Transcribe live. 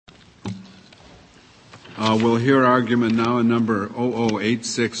We'll hear argument now in number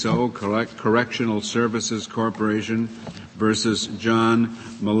 00860, Correctional Services Corporation versus John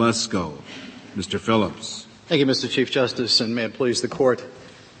Malesko. Mr. Phillips. Thank you, Mr. Chief Justice, and may it please the Court.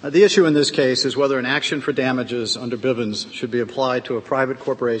 The issue in this case is whether an action for damages under Bivens should be applied to a private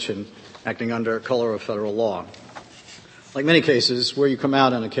corporation acting under color of federal law. Like many cases, where you come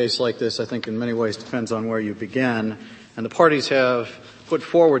out in a case like this, I think in many ways depends on where you begin, and the parties have put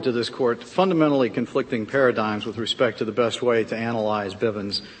forward to this Court fundamentally conflicting paradigms with respect to the best way to analyze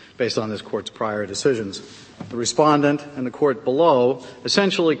Bivens based on this Court's prior decisions. The respondent and the Court below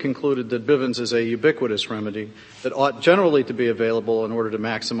essentially concluded that Bivens is a ubiquitous remedy that ought generally to be available in order to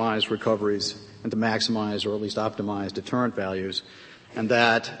maximize recoveries and to maximize or at least optimize deterrent values, and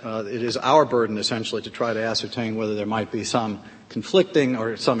that it is our burden essentially to try to ascertain whether there might be some conflicting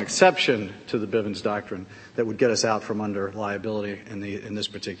or some exception to the Bivens doctrine that would get us out from under liability in this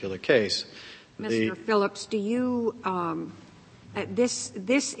particular case. Mr. Phillips, do you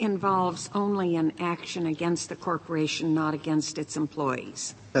this involves only an action against the corporation, not against its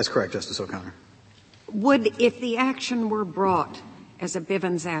employees? That's correct, Justice O'Connor. If the action were brought as a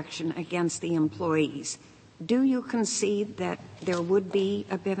Bivens action against the employees, do you concede that there would be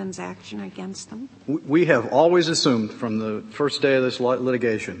a Bivens action against them? We have always assumed from the first day of this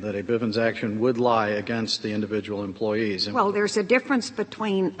litigation that a Bivens action would lie against the individual employees. Well, there's a difference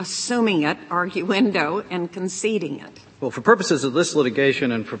between assuming it, arguendo, and conceding it. Well, for purposes of this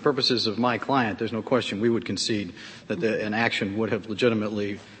litigation and for purposes of my client, there's no question we would concede that an action would have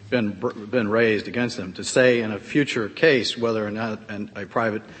legitimately been raised against them. To say in a future case whether or not a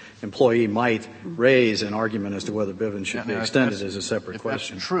private employee might raise an argument as to whether Bivens should be extended is a separate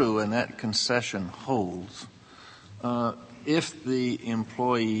question. If that's true and that concession holds, if the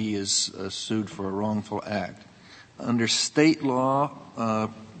employee is sued for a wrongful act, under state law,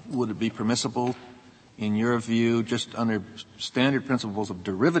 would it be permissible, in your view, just under standard principles of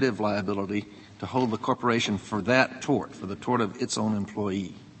derivative liability, to hold the corporation for that tort, for the tort of its own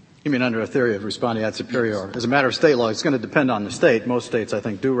employee? You mean under a theory of respondeat superior? Yes. As a matter of state law, it's going to depend on the state. Most states, I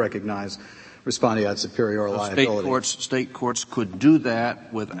think, do recognize respondeat superior liability. State courts could do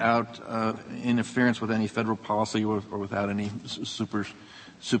that without interference with any federal policy or without any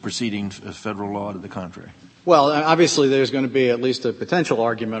superseding federal law to the contrary. Well, obviously there's going to be at least a potential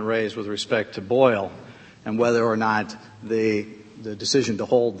argument raised with respect to Boyle and whether or not the decision to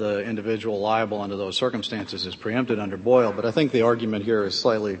hold the individual liable under those circumstances is preempted under Boyle. But I think the argument here is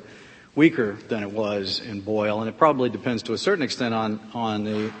slightly weaker than it was in Boyle, and it probably depends to a certain extent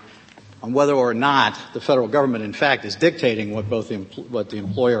on whether or not the federal government, in fact, is dictating what the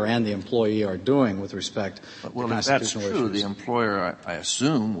employer and the employee are doing with respect to constitutional issues. Well, if that's true, the employer, I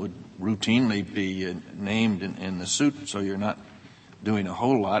assume, would routinely be named in the suit, so you're not doing a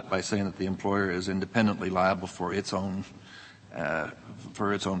whole lot by saying that the employer is independently liable for its own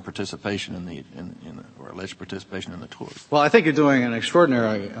participation or alleged participation in the tort. Well, I think you're doing an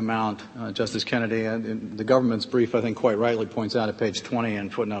extraordinary amount, Justice Kennedy. And the government's brief, I think, quite rightly points out at page 20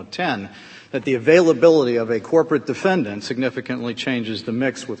 and footnote 10 that the availability of a corporate defendant significantly changes the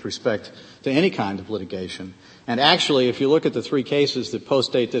mix with respect to any kind of litigation. And actually, if you look at the three cases that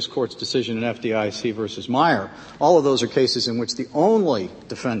postdate this Court's decision in FDIC versus Meyer, all of those are cases in which the only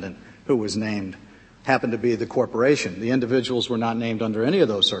defendant who was named happened to be the corporation. The individuals were not named under any of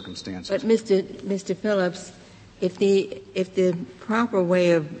those circumstances. But Mr. Phillips, if the proper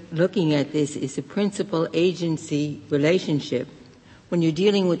way of looking at this is a principal-agency relationship, when you're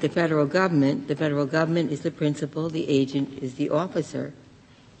dealing with the federal government is the principal, the agent is the officer.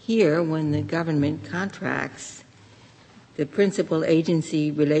 Here, when the government contracts, the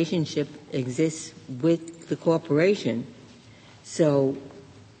principal-agency relationship exists with the corporation. So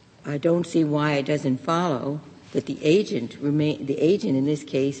I don't see why it doesn't follow that the agent in this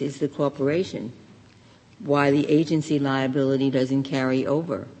case is the corporation, why the agency liability doesn't carry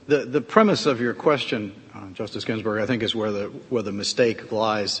over. The premise of your question, Justice Ginsburg, I think is where the mistake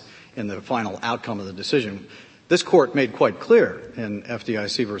lies in the final outcome of the decision. This Court made quite clear in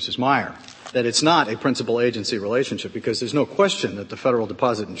FDIC versus Meyer that it's not a principal-agency relationship because there's no question that the Federal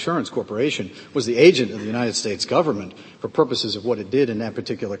Deposit Insurance Corporation was the agent of the United States government for purposes of what it did in that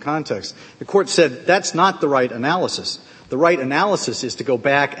particular context. The Court said that's not the right analysis. The right analysis is to go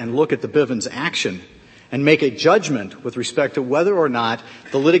back and look at the Bivens action and make a judgment with respect to whether or not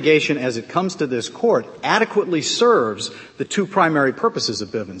the litigation as it comes to this Court adequately serves the two primary purposes of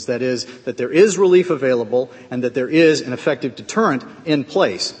Bivens. That is, that there is relief available and that there is an effective deterrent in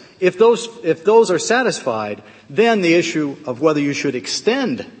place. If those are satisfied, then the issue of whether you should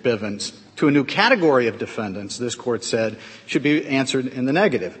extend Bivens to a new category of defendants, this Court said, should be answered in the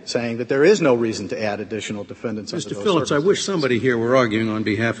negative, saying that there is no reason to add additional defendants. Mr. Phillips, I wish somebody here were arguing on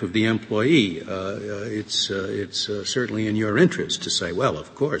behalf of the employee. It's certainly in your interest to say, well,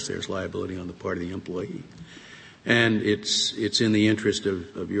 of course, there's liability on the part of the employee. And it's in the interest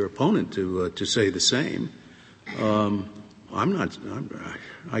of your opponent to say the same. I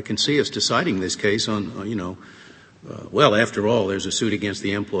can see us deciding this case on, well, after all, there's a suit against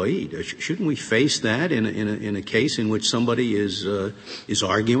the employee. Shouldn't we face that in a case in which somebody is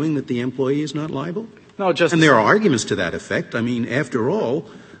arguing that the employee is not liable? No, Justice. And there are arguments to that effect. I mean, after all,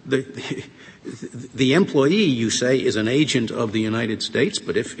 the employee, you say, is an agent of the United States,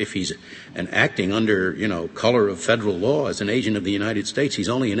 but if he's acting under, color of federal law as an agent of the United States, he's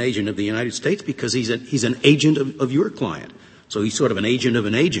only an agent of the United States because he's an agent of your client. So he's sort of an agent of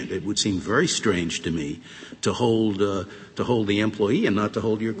an agent. It would seem very strange to me to hold the employee and not to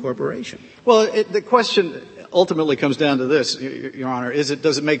hold your corporation. Well, the question ultimately comes down to this, Your Honor,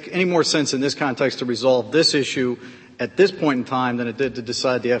 does it make any more sense in this context to resolve this issue at this point in time than it did to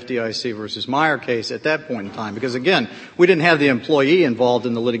decide the FDIC versus Meyer case at that point in time? Because, again, we didn't have the employee involved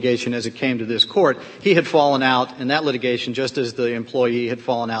in the litigation as it came to this Court. He had fallen out in that litigation just as the employee had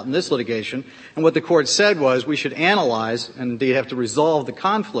fallen out in this litigation. And what the Court said was we should analyze and indeed have to resolve the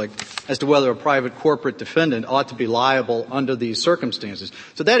conflict as to whether a private corporate defendant ought to be liable under these circumstances.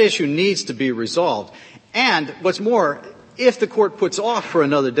 So that issue needs to be resolved. And what's more, if the Court puts off for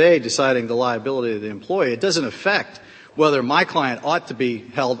another day deciding the liability of the employee, it doesn't affect whether my client ought to be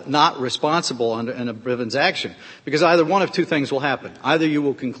held not responsible in a Bivens action. Because either one of two things will happen. Either you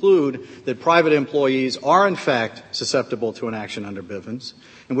will conclude that private employees are in fact susceptible to an action under Bivens,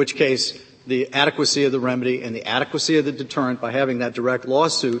 in which case the adequacy of the remedy and the adequacy of the deterrent by having that direct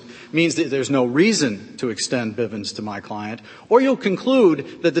lawsuit means that there's no reason to extend Bivens to my client, or you'll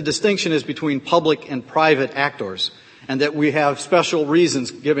conclude that the distinction is between public and private actors, and that we have special reasons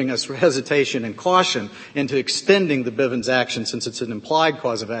giving us hesitation and caution into extending the Bivens action, since it's an implied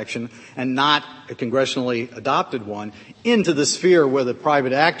cause of action and not a congressionally adopted one, into the sphere where the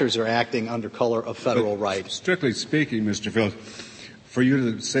private actors are acting under color of federal right. Strictly speaking, Mr. Phillips, for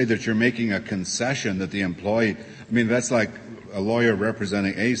you to say that you're making a concession that the employee, that's like a lawyer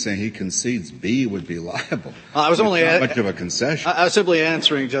representing A saying he concedes B would be liable. I was only not much of a concession. I was simply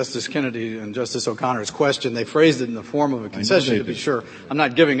answering Justice Kennedy and Justice O'Connor's question. They phrased it in the form of a concession, to be sure. I'm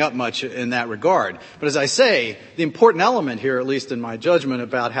not giving up much in that regard. But as I say, the important element here, at least in my judgment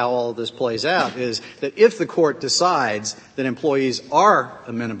about how all of this plays out, is that if the Court decides that employees are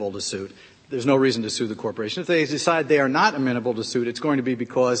amenable to suit, there's no reason to sue the corporation. If they decide they are not amenable to suit, it's going to be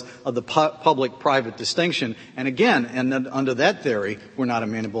because of the public-private distinction. And again, under that theory, we're not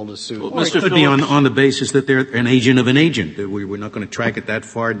amenable to suit. Well, it could be on the basis that they're an agent of an agent. We're not going to track it that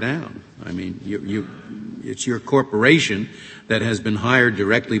far down. It's your corporation that has been hired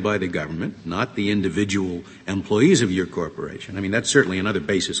directly by the government, not the individual employees of your corporation. That's certainly another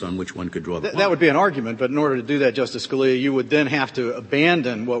basis on which one could draw the line. That would be an argument, but in order to do that, Justice Scalia, you would then have to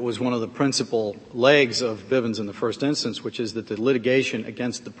abandon what was one of the principal legs of Bivens in the first instance, which is that the litigation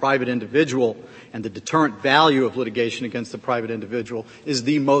against the private individual and the deterrent value of litigation against the private individual is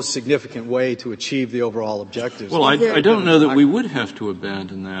the most significant way to achieve the overall objectives. Well, I don't know that we would have to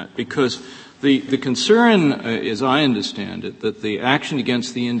abandon that, because the concern, as I understand it, that the action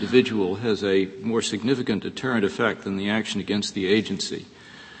against the individual has a more significant deterrent effect than the action against the agency,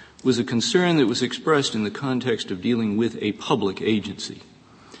 was a concern that was expressed in the context of dealing with a public agency.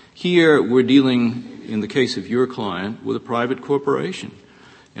 Here, we're dealing, in the case of your client, with a private corporation.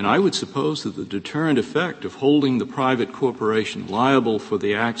 And I would suppose that the deterrent effect of holding the private corporation liable for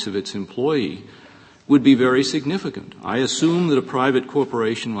the acts of its employee would be very significant. I assume that a private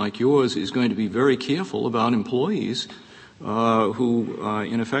corporation like yours is going to be very careful about employees who,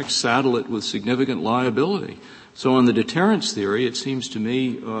 in effect, saddle it with significant liability. So on the deterrence theory, it seems to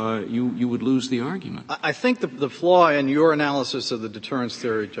me you would lose the argument. I think the flaw in your analysis of the deterrence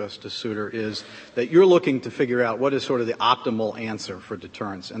theory, Justice Souter, is that you're looking to figure out what is sort of the optimal answer for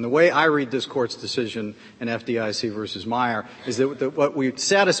deterrence. And the way I read this Court's decision in FDIC versus Meyer is that what we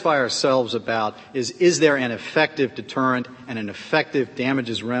satisfy ourselves about is there an effective deterrent and an effective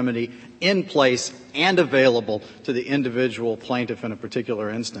damages remedy in place and available to the individual plaintiff in a particular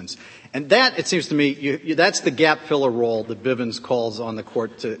instance. And that, it seems to me, that's the gap filler role that Bivens calls on the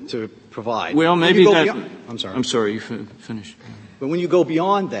Court to provide. Well, maybe that... I'm sorry, you finish. But when you go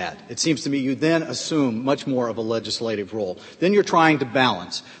beyond that, it seems to me you then assume much more of a legislative role. Then you're trying to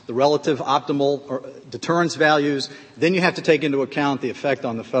balance the relative optimal deterrence values Then you have to take into account the effect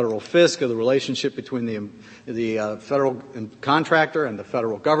on the federal fisc of the relationship between the federal contractor and the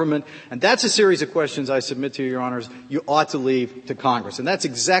federal government. And that's a series of questions I submit to you, Your Honors, you ought to leave to Congress. And that's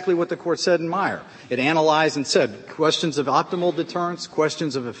exactly what the Court said in Meyer. It analyzed and said questions of optimal deterrence,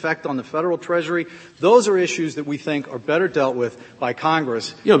 questions of effect on the federal treasury, those are issues that we think are better dealt with by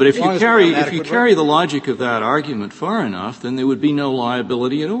Congress. Yeah, but if you carry the logic of that argument far enough, then there would be no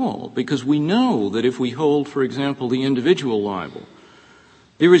liability at all, because we know that if we hold, for example, the individual liable,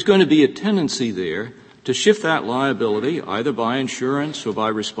 there is going to be a tendency there to shift that liability either by insurance or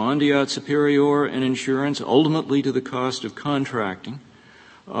by respondeat superior and insurance, ultimately to the cost of contracting.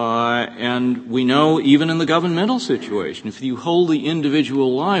 And we know even in the governmental situation, if you hold the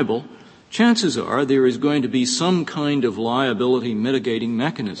individual liable, chances are there is going to be some kind of liability mitigating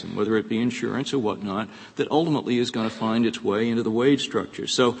mechanism, whether it be insurance or whatnot, that ultimately is going to find its way into the wage structure.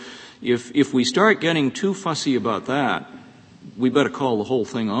 So if we start getting too fussy about that, we better call the whole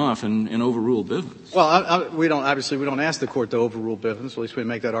thing off and overrule Bivens. Well, we don't ask the Court to overrule Bivens. At least we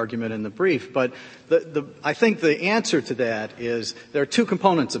make that argument in the brief. But I think the answer to that is there are two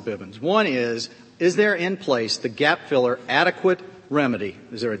components of Bivens. One is there in place the gap filler adequate remedy?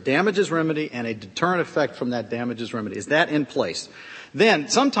 Is there a damages remedy and a deterrent effect from that damages remedy? Is that in place? Then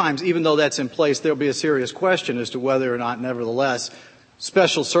sometimes, even though that's in place, there'll be a serious question as to whether or not, nevertheless,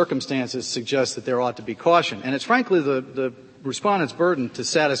 special circumstances suggest that there ought to be caution. And it's frankly the respondent's burden to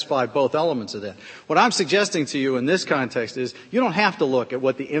satisfy both elements of that. What I'm suggesting to you in this context is you don't have to look at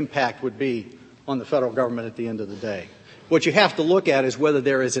what the impact would be on the federal government at the end of the day. What you have to look at is whether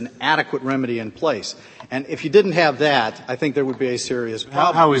there is an adequate remedy in place. And if you didn't have that, I think there would be a serious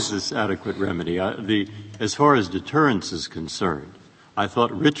problem. How is this adequate remedy? As far as deterrence is concerned, I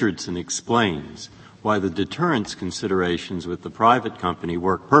thought Richardson explains why the deterrence considerations with the private company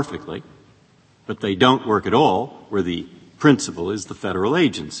work perfectly, but they don't work at all where the principal is the federal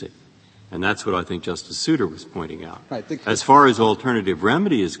agency. And that's what I think Justice Souter was pointing out. Right. As far as alternative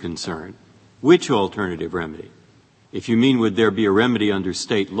remedy is concerned, which alternative remedy? If you mean would there be a remedy under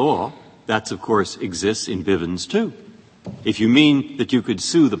state law, that of course exists in Bivens too. If you mean that you could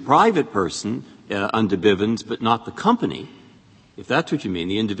sue the private person under Bivens but not the company, if that's what you mean,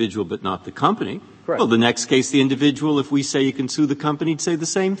 the individual but not the company, correct. Well, the next case, the individual, if we say you can sue the company, he'd say the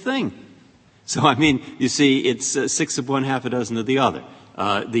same thing. So, I mean, you see, it's 6 of one, half a dozen of the other.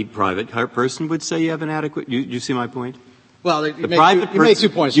 The private person would say you have an adequate — you see my point? Well, you made 2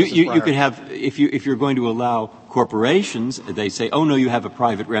 points. You could have, if you're going to allow corporations, they say, oh, no, you have a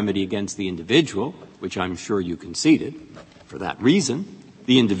private remedy against the individual, which I'm sure you conceded for that reason.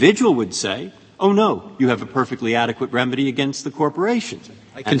 The individual would say, oh, no, you have a perfectly adequate remedy against the corporation.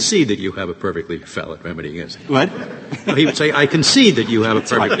 I concede that you have a perfectly valid remedy against it. What? No, he would say, I concede that you have a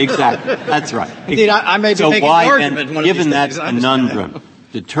perfectly — Right, exactly. That's right. Indeed, I may be making an argument. Given that conundrum,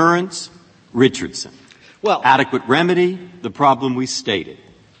 deterrence, Richardson. Well, adequate remedy, the problem we stated.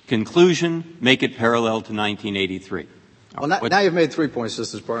 Conclusion, make it parallel to 1983. Well, now you've made 3 points,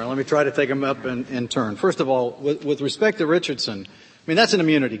 Justice Breyer. Let me try to take them up in turn. First of all, with respect to Richardson, I mean, that's an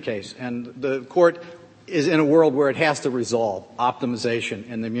immunity case, and the Court is in a world where it has to resolve optimization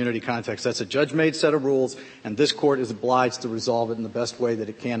in the immunity context. That's a judge-made set of rules, and this Court is obliged to resolve it in the best way that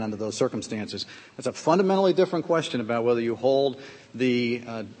it can under those circumstances. That's a fundamentally different question about whether you hold the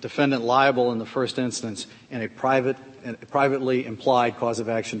defendant liable in the first instance in a privately implied cause of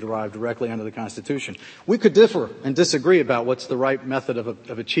action derived directly under the Constitution. We could differ and disagree about what's the right method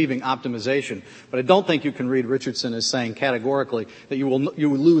of achieving optimization, but I don't think you can read Richardson as saying categorically that you will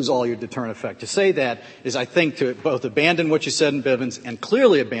lose all your deterrent effect. To say that is, I think, to both abandon what you said in Bivens and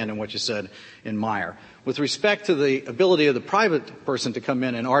clearly abandon what you said in Meyer. With respect to the ability of the private person to come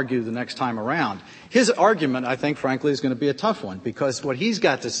in and argue the next time around, his argument, I think, frankly, is going to be a tough one, because what he's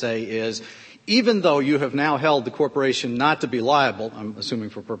got to say is, even though you have now held the corporation not to be liable, I'm assuming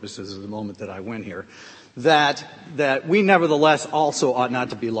for purposes of the moment that I win here, that we nevertheless also ought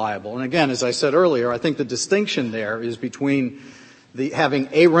not to be liable. And again, as I said earlier, I think the distinction there is between having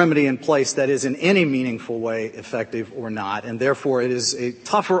a remedy in place that is in any meaningful way effective or not, and therefore it is a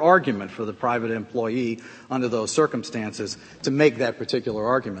tougher argument for the private employee under those circumstances to make that particular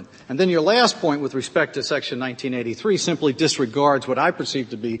argument. And then your last point with respect to Section 1983 simply disregards what I perceive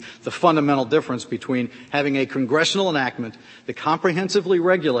to be the fundamental difference between having a congressional enactment that comprehensively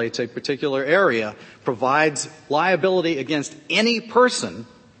regulates a particular area, provides liability against any person,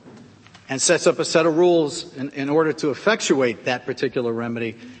 and sets up a set of rules in order to effectuate that particular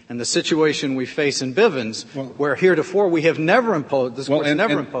remedy. And the situation we face in Bivens, where heretofore we have never imposed, this court's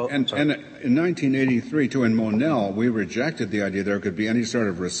never imposed. And in 1983, too, in Monell, we rejected the idea there could be any sort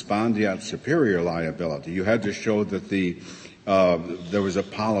of respondeat superior liability. You had to show that there was a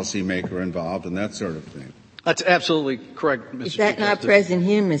policymaker involved and that sort of thing. That's absolutely correct, Mr. Chief Is that not Justice. present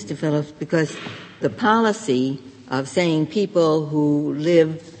here, Mr. Phillips? Because the policy of saying people who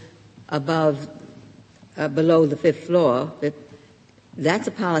live below the fifth floor, that's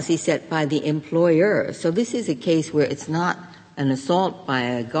a policy set by the employer. So this is a case where it's not an assault by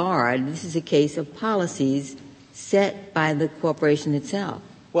a guard. This is a case of policies set by the corporation itself.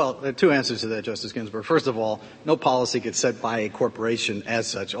 Well, there are two answers to that, Justice Ginsburg. First of all, no policy gets set by a corporation as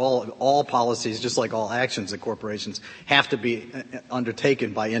such. All policies, just like all actions of corporations, have to be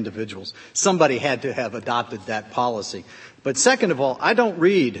undertaken by individuals. Somebody had to have adopted that policy. But second of all, I don't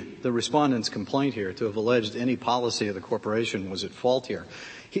read the respondent's complaint here to have alleged any policy of the corporation was at fault here.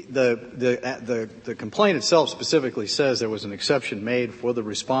 The complaint itself specifically says there was an exception made for the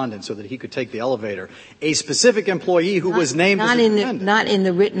respondent so that he could take the elevator. A specific employee who was named as a defendant. Not in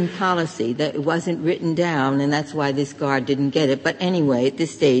the written policy. That it wasn't written down, and that's why this guard didn't get it. But anyway, at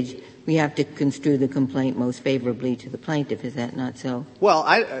this stage, we have to construe the complaint most favorably to the plaintiff. Is that not so? Well,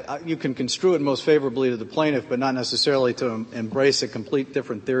 you can construe it most favorably to the plaintiff, but not necessarily to embrace a complete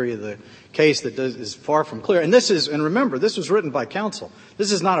different theory of the case that is far from clear. And remember, this was written by counsel.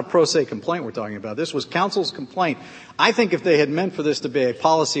 This is not a pro se complaint we're talking about. This was counsel's complaint. I think if they had meant for this to be a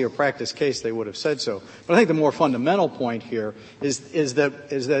policy or practice case, they would have said so. But I think the more fundamental point here is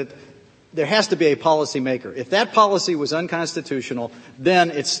that there has to be a policy maker. If that policy was unconstitutional,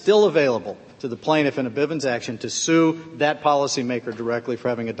 then it's still available to the plaintiff in a Bivens action to sue that policy maker directly for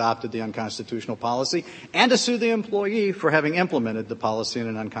having adopted the unconstitutional policy and to sue the employee for having implemented the policy in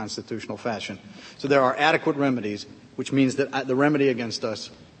an unconstitutional fashion. So there are adequate remedies, which means that the remedy against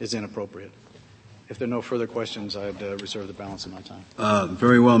us is inappropriate. If there are no further questions, I'd reserve the balance of my time.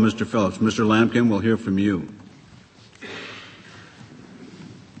 Very well, Mr. Phillips. Mr. Lampkin, we'll hear from you.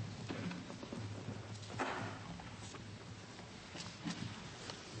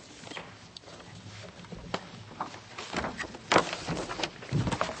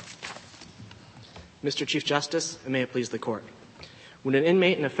 Mr. Chief Justice, and may it please the Court. When an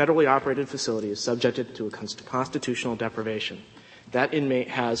inmate in a federally operated facility is subjected to a constitutional deprivation, that inmate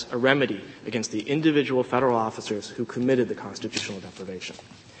has a remedy against the individual federal officers who committed the constitutional deprivation.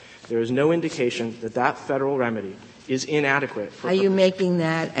 There is no indication that that federal remedy is inadequate. Are you making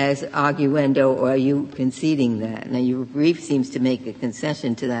that as arguendo, or are you conceding that? Now, your brief seems to make a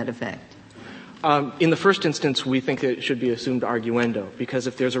concession to that effect. In the first instance, we think that it should be assumed arguendo, because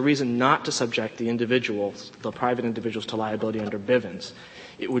if there's a reason not to subject the private individuals to liability under Bivens,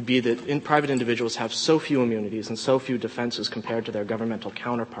 it would be that private individuals have so few immunities and so few defenses compared to their governmental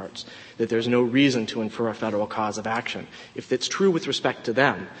counterparts that there's no reason to infer a federal cause of action. If it's true with respect to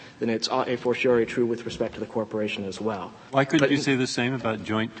them, then it's a fortiori true with respect to the corporation as well. Why couldn't you say the same about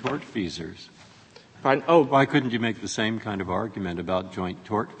joint tortfeasors? Pardon? Oh, why couldn't you make the same kind of argument about joint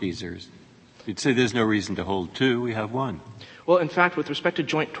tortfeasors? You'd say there's no reason to hold two, we have one. Well, in fact, with respect to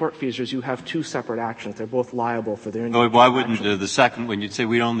joint tortfeasors, you have two separate actions. They're both liable for their individual why wouldn't actions. The second one, you'd say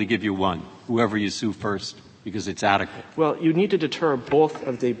we'd only give you one, whoever you sue first, because it's adequate? Well, you need to deter both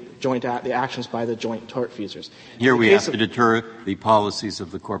of the actions by the joint tortfeasors. Here we have to deter the policies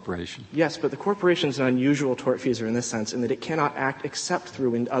of the corporation. Yes, but the corporation is an unusual tortfeasor in this sense, in that it cannot act except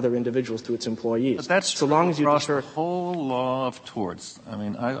through other individuals, through its employees. But that's so long as you across deter the whole law of torts. I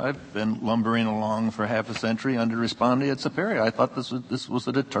mean, I've been lumbering along for half a century under respondeat superior. I thought this was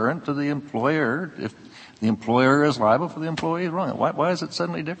a deterrent to the employer. If the employer is liable for the employee wrong, why is it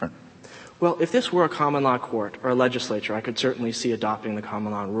suddenly different? Well, if this were a common law court or a legislature, I could certainly see adopting the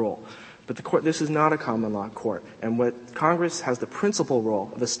common law rule. But this is not a common law court. And what Congress has the principal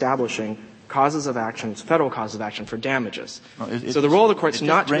role of establishing causes of action, federal causes of action for damages. So the role of the court is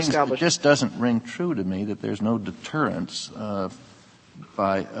not to establish. It just doesn't ring true to me that there's no deterrence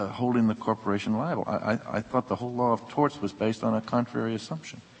by holding the corporation liable. I thought the whole law of torts was based on a contrary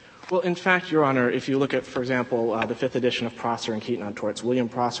assumption. Well, in fact, Your Honor, if you look at, for example, the fifth edition of Prosser and Keaton on torts, William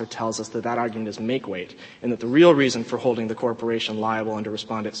Prosser tells us that argument is make weight, and that the real reason for holding the corporation liable under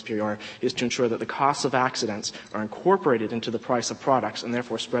respondeat superior is to ensure that the costs of accidents are incorporated into the price of products and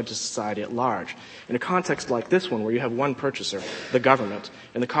therefore spread to society at large. In a context like this one, where you have one purchaser, the government,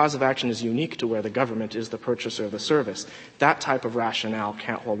 and the cause of action is unique to where the government is the purchaser of the service, that type of rationale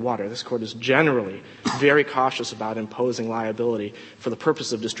can't hold water. This Court is generally very cautious about imposing liability for the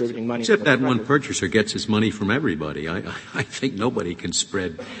purpose of distributing money. Except that one purchaser gets his money from everybody. I think nobody can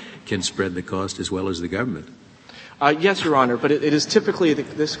spread can spread the cost as well as the government. Yes, Your Honor, but it is typically,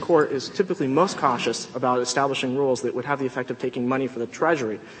 this Court is typically most cautious about establishing rules that would have the effect of taking money for the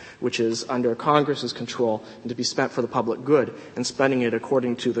Treasury, which is under Congress's control, and to be spent for the public good, and spending it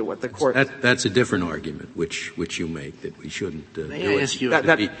according to what the Court... That's a different argument, which you make, that we shouldn't do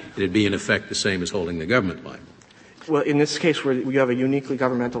it. It'd be in effect the same as holding the government liable. Well, in this case where you have a uniquely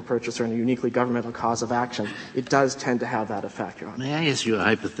governmental purchaser and a uniquely governmental cause of action, it does tend to have that effect, Your Honor. May I ask you a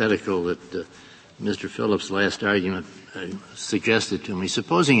hypothetical that Mr. Phillips' last argument suggested to me?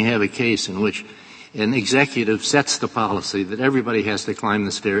 Supposing you have a case in which an executive sets the policy that everybody has to climb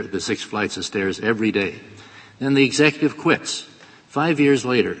the 6 flights of stairs every day. Then the executive quits. 5 years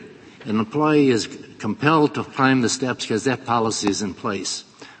later, an employee is compelled to climb the steps because that policy is in place.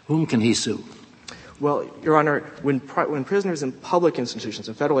 Whom can he sue? Well, Your Honor, when prisoners in public institutions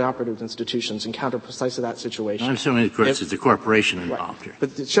and federally operative institutions encounter precisely that situation... I'm assuming, of course, it's a corporation involved here.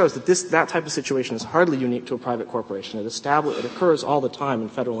 But it shows that that type of situation is hardly unique to a private corporation. It occurs all the time in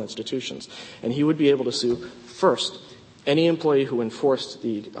federal institutions. And he would be able to sue, first, any employee who enforced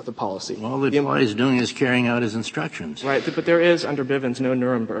the policy. All the employee is doing is carrying out his instructions. Right, but there is, under Bivens, no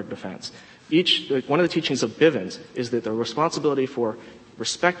Nuremberg defense. One of the teachings of Bivens is that the responsibility for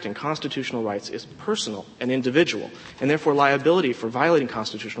respecting constitutional rights is personal and individual, and therefore liability for violating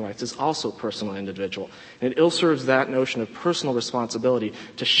constitutional rights is also personal and individual. And it ill-serves that notion of personal responsibility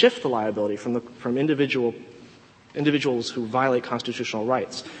to shift the liability from individuals who violate constitutional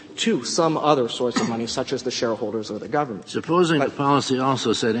rights to some other source of money, such as the shareholders or the government. Supposing the policy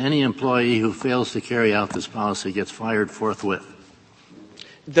also said any employee who fails to carry out this policy gets fired forthwith.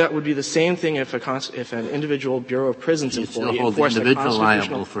 That would be the same thing if an individual Bureau of Prisons employee enforced a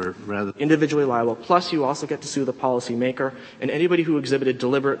constitutional... Individually liable. Plus, you also get to sue the policy maker and anybody who exhibited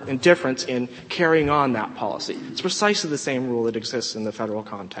deliberate indifference in carrying on that policy. It's precisely the same rule that exists in the federal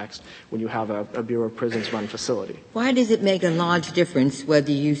context when you have a Bureau of Prisons run facility. Why does it make a large difference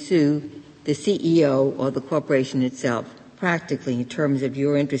whether you sue the CEO or the corporation itself, practically, in terms of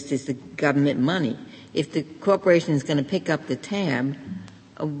your interest is the government money? If the corporation is going to pick up the tab,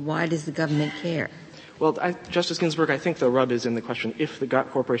 why does the government care? Well, Justice Ginsburg, I think the rub is in the question if the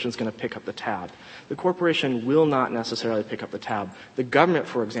corporation is going to pick up the tab. The corporation will not necessarily pick up the tab. The government,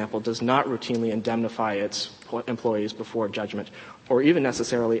 for example, does not routinely indemnify its employees before judgment or even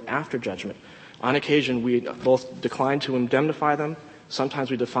necessarily after judgment. On occasion, we both decline to indemnify them.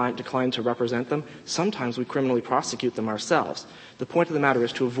 Sometimes we decline to represent them. Sometimes we criminally prosecute them ourselves. The point of the matter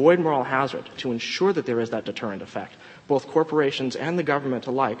is to avoid moral hazard, to ensure that there is that deterrent effect. Both corporations and the government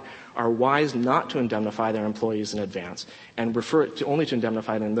alike are wise not to indemnify their employees in advance and only to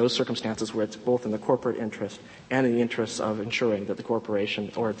indemnify them in those circumstances where it's both in the corporate interest and in the interests of ensuring that the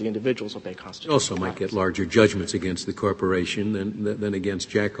corporation or the individuals obey constitutional rights. Also might get larger judgments against the corporation than against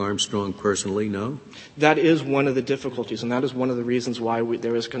Jack Armstrong personally, no? That is one of the difficulties, and that is one of the reasons why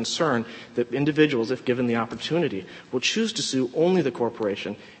there is concern that individuals, if given the opportunity, will choose to sue only the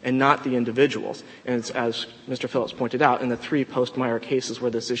corporation and not the individuals. And it's, as Mr. Phillips pointed out, in the 3 post-Meyer cases where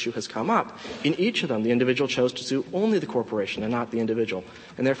this issue has come up, in each of them the individual chose to sue only the corporation and not the individual.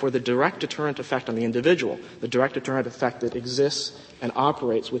 And therefore the direct deterrent effect on the individual, the direct deterrent effect that exists and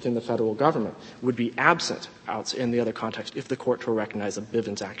operates within the federal government would be absent in the other context if the court were to recognize a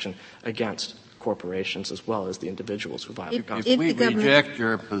Bivens action against corporations as well as the individuals who violate the Constitution. If we reject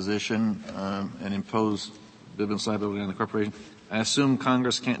your position and impose Bivens liability on the corporation, I assume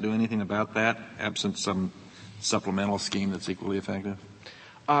Congress can't do anything about that, absent some supplemental scheme that's equally effective?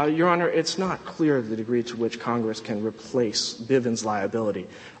 Your Honor, it's not clear the degree to which Congress can replace Bivens liability.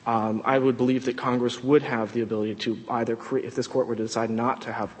 I would believe that Congress would have the ability to either create, if this court were to decide not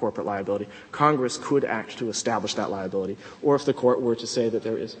to have corporate liability, Congress could act to establish that liability. Or if the court were to say that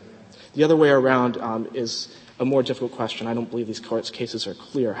there is. The other way around is a more difficult question. I don't believe these court's cases are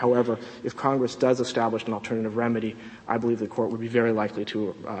clear. However, if Congress does establish an alternative remedy, I believe the court would be very likely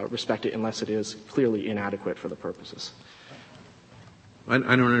to respect it unless it is clearly inadequate for the purposes. I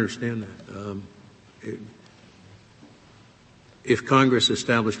don't understand that. If Congress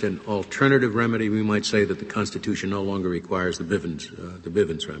established an alternative remedy, we might say that the Constitution no longer requires the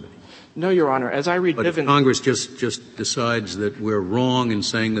Bivens remedy. No, Your Honor. As I read but Bivens... if Congress just decides that we're wrong in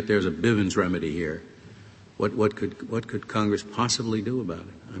saying that there's a Bivens remedy here, what could Congress possibly do about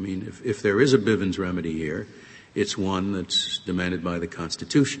it? I mean, if there is a Bivens remedy here, it's one that's demanded by the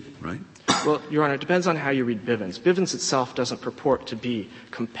Constitution, right? Well, Your Honor, it depends on how you read Bivens. Bivens itself doesn't purport to be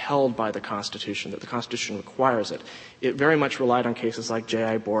compelled by the Constitution, that the Constitution requires it. It very much relied on cases like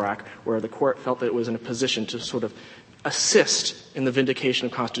J.I. Borak, where the court felt that it was in a position to sort of assist in the vindication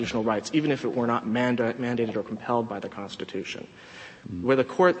of constitutional rights, even if it were not mandated or compelled by the Constitution. Where the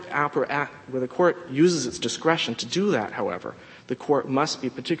court uses its discretion to do that, however, the court must be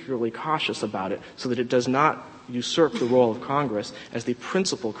particularly cautious about it so that it does not usurp the role of Congress as the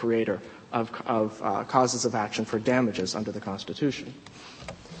principal creator of causes of action for damages under the Constitution.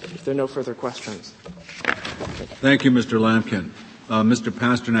 If there are no further questions. Thank you, Mr. Lampkin. Mr.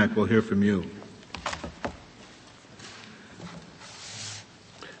 Pasternak, we'll hear from you.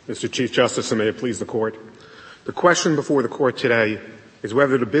 Mr. Chief Justice, and may it please the Court. The question before the Court today is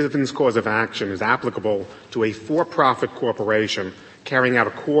whether the Bivens cause of action is applicable to a for-profit corporation carrying out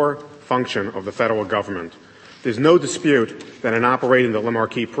a core function of the federal government. There's no dispute that in operating the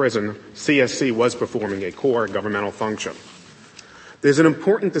Lamarquis prison, CSC was performing a core governmental function. There's an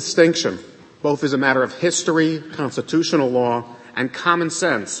important distinction, both as a matter of history, constitutional law, and common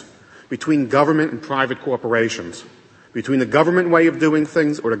sense, between government and private corporations, between the government way of doing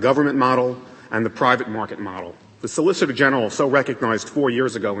things or the government model and the private market model. The Solicitor General so recognized 4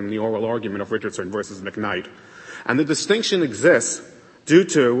 years ago in the oral argument of Richardson versus McKnight. And the distinction exists due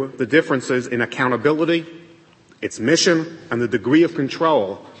to the differences in accountability, its mission, and the degree of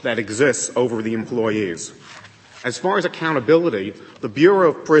control that exists over the employees. As far as accountability, the Bureau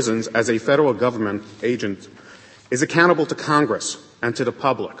of Prisons, as a federal government agent, is accountable to Congress and to the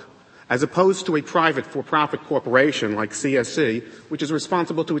public, as opposed to a private for-profit corporation like CSC, which is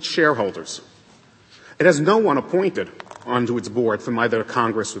responsible to its shareholders. It has no one appointed onto its board from either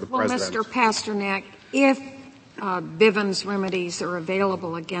Congress or the President. Well, Mr. Pasternak, if Bivens remedies are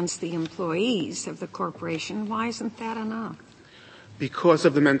available against the employees of the corporation, why isn't that enough? Because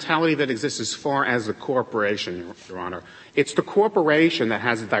of the mentality that exists as far as the corporation, Your Honor. It's the corporation that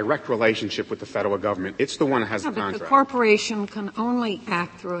has a direct relationship with the federal government. It's the one that has the contract. But the corporation can only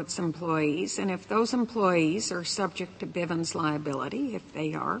act through its employees, and if those employees are subject to Bivens liability, if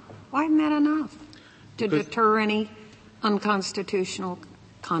they are, why isn't that enough to deter any unconstitutional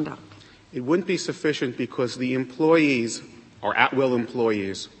conduct? It wouldn't be sufficient because the employees are at-will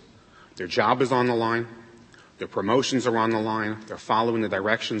employees. Their job is on the line. Their promotions are on the line. They're following the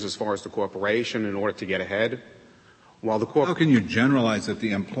directions as far as the corporation in order to get ahead. While the How can you generalize that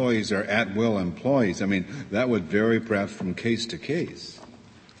the employees are at-will employees? I mean, that would vary perhaps from case to case.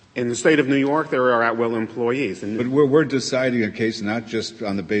 In the state of New York, there are at-will employees. But we're deciding a case not just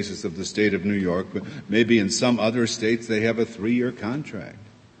on the basis of the state of New York, but maybe in some other states they have a 3-year contract.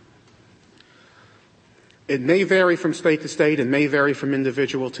 It may vary from state to state. It may vary from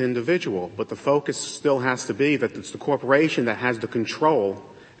individual to individual. But the focus still has to be that it's the corporation that has the control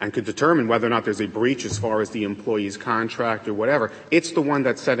and could determine whether or not there's a breach as far as the employee's contract or whatever. It's the one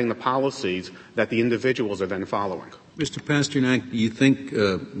that's setting the policies that the individuals are then following. Mr. Pasternak, do you think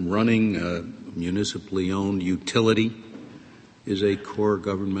running a municipally owned utility is a core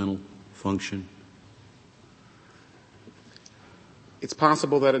governmental function? It's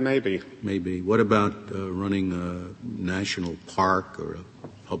possible that it may be. Maybe. What about running a national park or a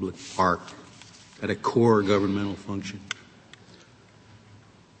public park? Is that a core governmental function?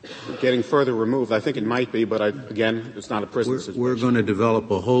 Getting further removed, I think it might be, but again, it's not a prison situation. We're going to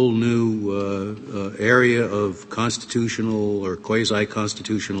develop a whole new area of constitutional or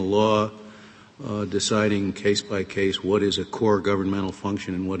quasi-constitutional law deciding case by case what is a core governmental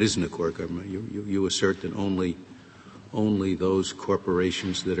function and what isn't a core government. You assert that only those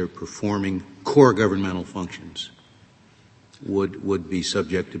corporations that are performing core governmental functions would be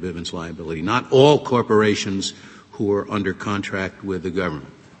subject to Bivens liability. Not all corporations who are under contract with the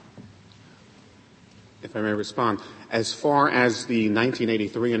government. If I may respond, as far as the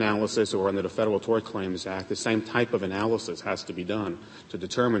 1983 analysis or under the Federal Tort Claims Act, the same type of analysis has to be done to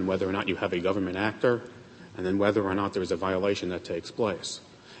determine whether or not you have a government actor and then whether or not there is a violation that takes place.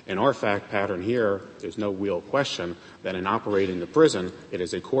 In our fact pattern here, there's no real question that in operating the prison, it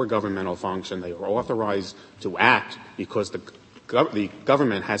is a core governmental function. They are authorized to act because the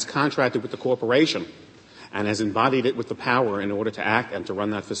government has contracted with the corporation and has embodied it with the power in order to act and to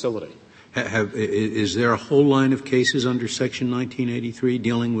run that facility. Is there a whole line of cases under Section 1983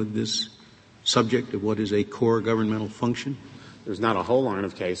 dealing with this subject of what is a core governmental function? There's not a whole line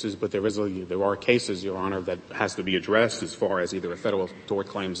of cases, but there are cases, Your Honor, that has to be addressed as far as either a Federal Tort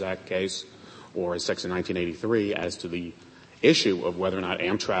Claims Act case or a Section 1983 as to the issue of whether or not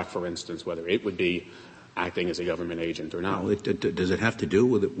Amtrak, for instance, whether it would be acting as a government agent or not. No, does it have to do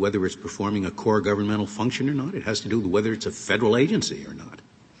with whether it's performing a core governmental function or not? It has to do with whether it's a federal agency or not.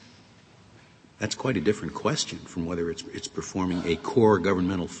 That's quite a different question from whether it's performing a core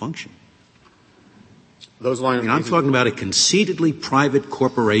governmental function. I'm talking about a conceitedly private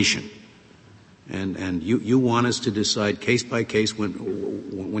corporation, and you want us to decide case by case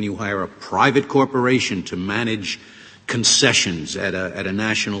when you hire a private corporation to manage concessions at a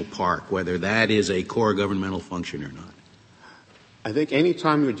national park, whether that is a core governmental function or not? I think any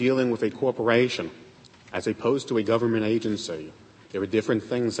time you're dealing with a corporation as opposed to a government agency, there are different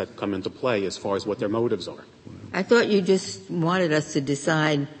things that come into play as far as what their motives are. I thought you just wanted us to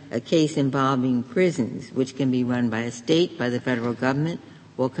decide a case involving prisons, which can be run by a state, by the federal government,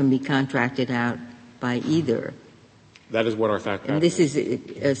 or can be contracted out by either. That is what our fact pattern is. And this is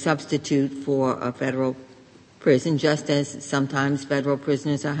a substitute for a federal prison, just as sometimes federal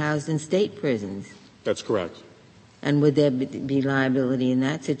prisoners are housed in state prisons. That's correct. And would there be liability in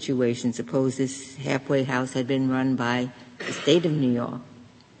that situation? Suppose this halfway house had been run by the state of New York.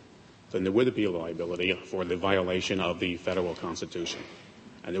 Then there would be a liability for the violation of the federal Constitution.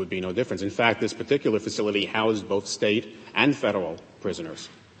 And there would be no difference. In fact, this particular facility housed both state and federal prisoners.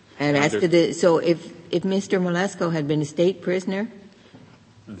 And as to so if Mr. Malesko had been a state prisoner?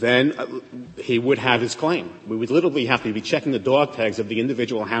 Then he would have his claim. We would literally have to be checking the dog tags of the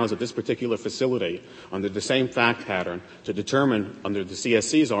individual housed at this particular facility under the same fact pattern to determine, under the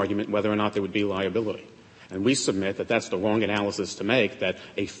CSC's argument, whether or not there would be liability. And we submit that that's the wrong analysis to make, that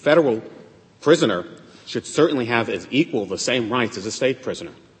a federal prisoner should certainly have as equal the same rights as a state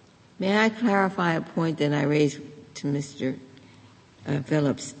prisoner. May I clarify a point that I raised to Mr.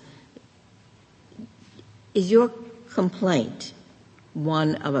 Phillips? Is your complaint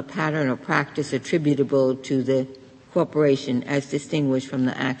one of a pattern or practice attributable to the corporation as distinguished from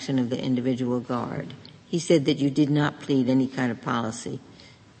the action of the individual guard? He said that you did not plead any kind of policy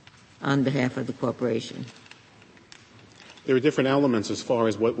on behalf of the corporation. There are different elements as far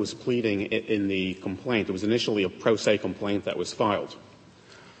as what was pleading in the complaint. It was initially a pro se complaint that was filed.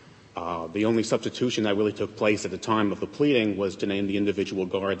 The only substitution that really took place at the time of the pleading was to name the individual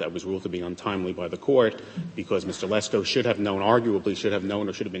guard that was ruled to be untimely by the court, because Mr. Lesko should have known, arguably should have known,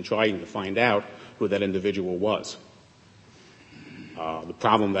 or should have been trying to find out who that individual was. The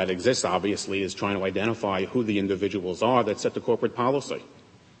problem that exists, obviously, is trying to identify who the individuals are that set the corporate policy.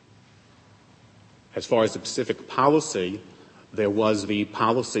 As far as the specific policy, there was the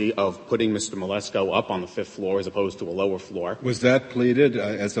policy of putting Mr. Malesko up on the fifth floor as opposed to a lower floor. Was that pleaded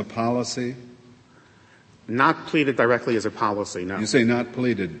as a policy? Not pleaded directly as a policy, no. You say not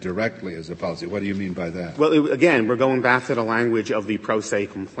pleaded directly as a policy. What do you mean by that? Well, again, we're going back to the language of the pro se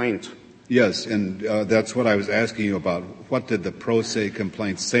complaint. Yes, and that's what I was asking you about. What did the pro se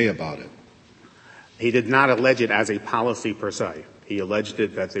complaint say about it? He did not allege it as a policy per se. He alleged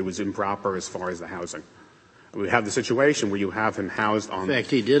it that it was improper as far as the housing. We have the situation where you have him housed on... In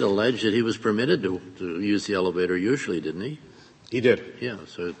fact, he did allege that he was permitted to use the elevator usually, didn't he? He did. Yeah,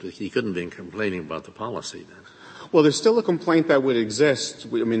 so he couldn't have been complaining about the policy then. Well, there's still a complaint that would exist.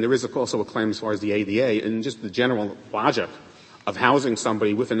 I mean, there is also a claim as far as the ADA and just the general logic of housing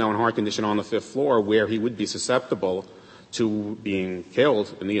somebody with a known heart condition on the fifth floor where he would be susceptible to being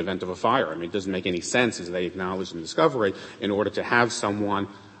killed in the event of a fire. I mean, it doesn't make any sense, as they acknowledged in the discovery, in order to have someone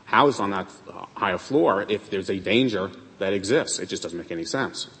housed on that higher floor if there's a danger that exists. It just doesn't make any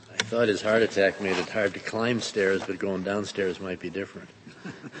sense. I thought his heart attack made it hard to climb stairs, but going downstairs might be different.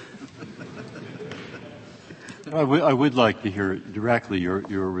 I would like to hear directly your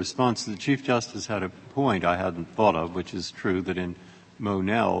response. The Chief Justice had a point I hadn't thought of, which is true, that in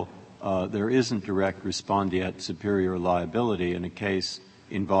Monell there isn't direct respondeat superior liability in a case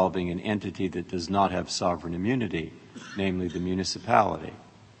involving an entity that does not have sovereign immunity, namely the municipality.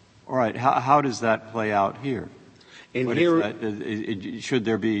 All right. How does that play out here? Should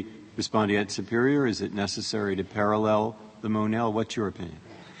there be respondeat superior? Is it necessary to parallel the Monell? What's your opinion?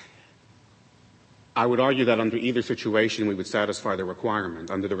 I would argue that under either situation we would satisfy the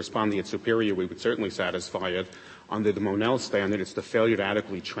requirement. Under the respondeat superior, we would certainly satisfy it. Under the Monell standard, it's the failure to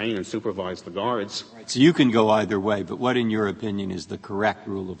adequately train and supervise the guards. Right. So you can go either way, but what, in your opinion, is the correct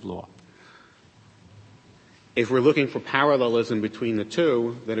rule of law? If we're looking for parallelism between the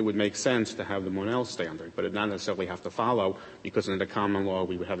two, then it would make sense to have the Monell standard, but it not necessarily have to follow, because under the common law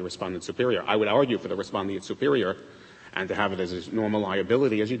we would have the respondeat superior. I would argue for the respondeat superior and to have it as a normal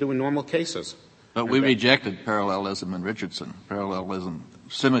liability as you do in normal cases. But we rejected parallelism in Richardson. Parallelism,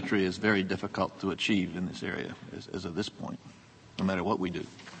 symmetry is very difficult to achieve in this area as of this point, no matter what we do.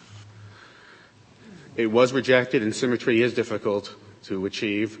 It was rejected, and symmetry is difficult to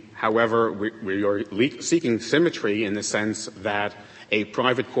achieve. However, we are seeking symmetry in the sense that a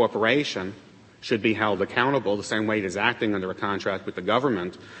private corporation should be held accountable the same way it is acting under a contract with the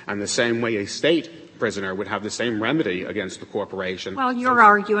government, and the same way a state prisoner would have the same remedy against the corporation. Well, you're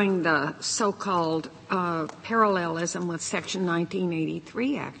arguing the so-called parallelism with Section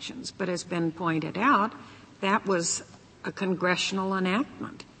 1983 actions, but as been pointed out, that was a congressional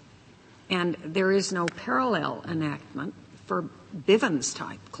enactment. And there is no parallel enactment for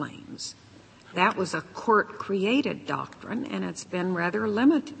Bivens-type claims. That was a court-created doctrine, and it's been rather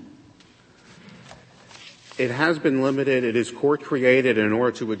limited. It has been limited. It is court-created in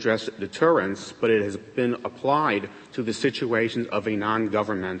order to address deterrence, but it has been applied to the situations of a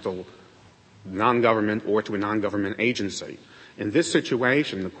non-government or to a non-government agency. In this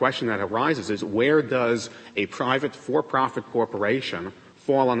situation, the question that arises is, where does a private for-profit corporation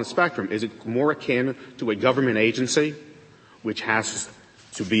fall on the spectrum? Is it more akin to a government agency, which has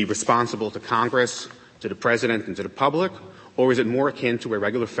to be responsible to Congress, to the President, and to the public, or is it more akin to a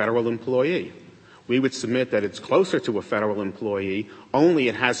regular federal employee? We would submit that it's closer to a federal employee, only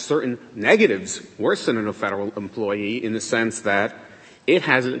it has certain negatives worse than a federal employee in the sense that it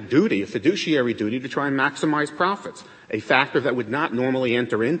has a fiduciary duty to try and maximize profits, a factor that would not normally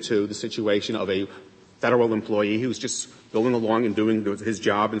enter into the situation of a federal employee who's just going along and doing his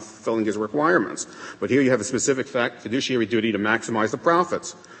job and fulfilling his requirements. But here you have a specific fiduciary duty to maximize the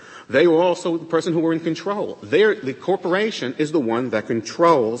profits. They are also the person who are in control. The corporation is the one that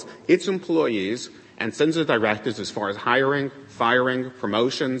controls its employees and sends the directives as far as hiring, firing,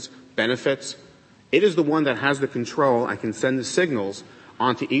 promotions, benefits. It is the one that has the control and can send the signals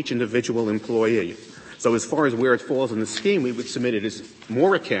onto each individual employee. So as far as where it falls in the scheme, we would submit it as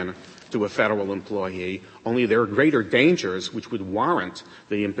more akin to a federal employee, only there are greater dangers which would warrant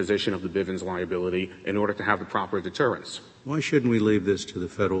the imposition of the Bivens liability in order to have the proper deterrence. Why shouldn't we leave this to the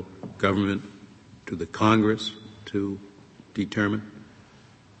federal government, to the Congress to determine,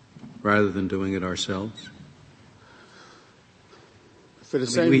 rather than doing it ourselves?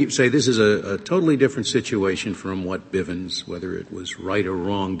 We say this is a totally different situation from what Bivens, whether it was right or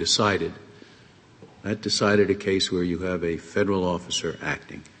wrong, decided. That decided a case where you have a federal officer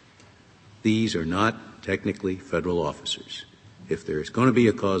acting. These are not technically federal officers. If there's going to be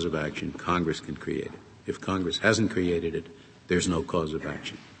a cause of action, Congress can create it. If Congress hasn't created it, there's no cause of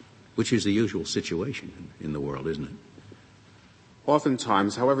action, which is the usual situation in the world, isn't it?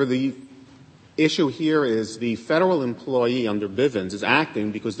 Oftentimes. However, the issue here is the federal employee under Bivens is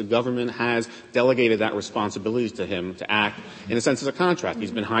acting because the government has delegated that responsibility to him to act in a sense as a contract.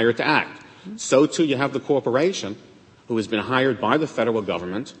 He's been hired to act. So, too, you have the corporation who has been hired by the federal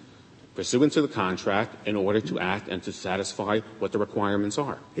government pursuant to the contract in order to act and to satisfy what the requirements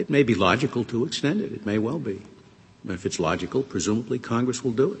are. It may be logical to extend it. It may well be. But if it's logical, presumably Congress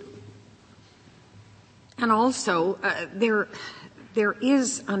will do it. And also, there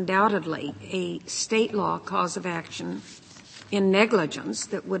is undoubtedly a state law cause of action in negligence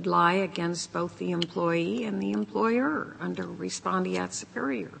that would lie against both the employee and the employer under respondeat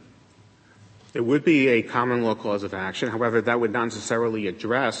superior. It would be a common law cause of action. However, that would not necessarily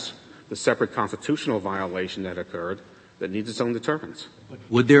address the separate constitutional violation that occurred that needs its own deterrence.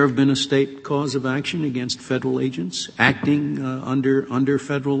 Would there have been a state cause of action against federal agents acting under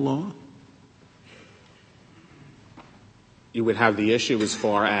federal law? You would have the issue as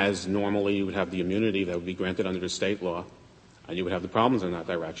far as normally you would have the immunity that would be granted under the state law, and you would have the problems in that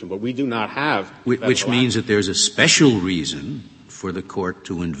direction. But we do not have which means that there's a special reason for the court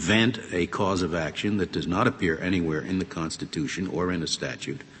to invent a cause of action that does not appear anywhere in the Constitution or in a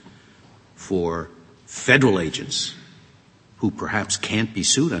statute for federal agents who perhaps can't be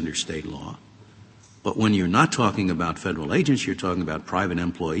sued under state law. But when you're not talking about federal agents, you're talking about private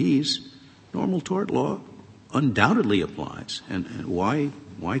employees, normal tort law undoubtedly applies. And why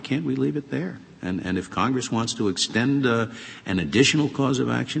can't we leave it there? And if Congress wants to extend an additional cause of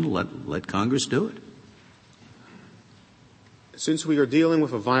action, let Congress do it. Since we are dealing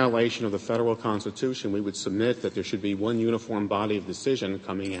with a violation of the federal Constitution, we would submit that there should be one uniform body of decision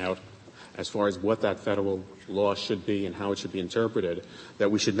coming out as far as what that federal law should be and how it should be interpreted,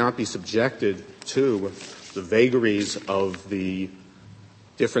 that we should not be subjected to the vagaries of the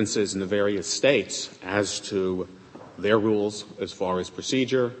differences in the various states as to their rules as far as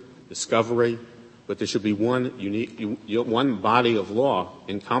procedure, discovery, but there should be one body of law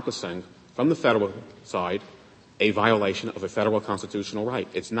encompassing, from the federal side, a violation of a federal constitutional right.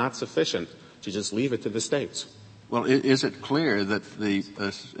 It's not sufficient to just leave it to the states. Well, is it clear that the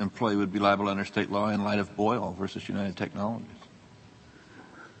employee would be liable under state law in light of Boyle versus United Technologies?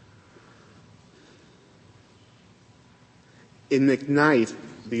 In McKnight,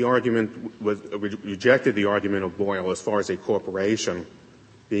 the argument was rejected the argument of Boyle as far as a corporation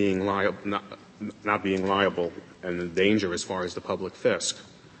being liable, not being liable, and the danger as far as the public fisc.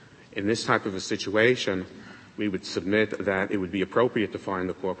 In this type of a situation, we would submit that it would be appropriate to find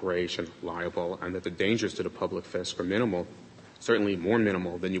the corporation liable and that the dangers to the public fisc are minimal, certainly more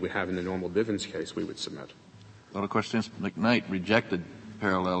minimal than you would have in the normal Bivens case we would submit. Well, of course, since McKnight rejected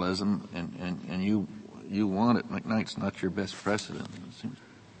parallelism, and you want it. McKnight's not your best precedent, it seems.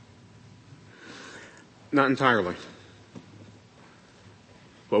 Not entirely.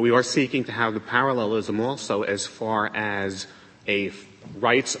 But we are seeking to have the parallelism also as far as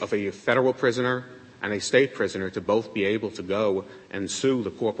rights of a federal prisoner and a state prisoner to both be able to go and sue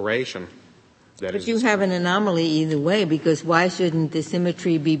the corporation. But you have an anomaly either way, because why shouldn't the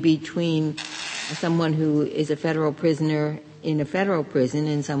symmetry be between someone who is a federal prisoner in a federal prison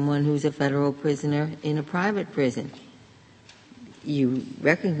and someone who's a federal prisoner in a private prison? You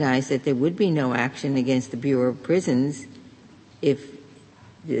recognize that there would be no action against the Bureau of Prisons if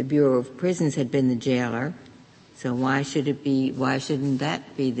the Bureau of Prisons had been the jailer. So why shouldn't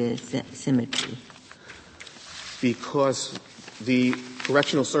that be the symmetry? Because the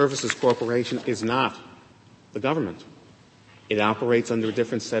Correctional Services Corporation is not the government. It operates under a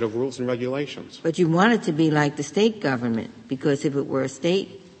different set of rules and regulations. But you want it to be like the state government, because if a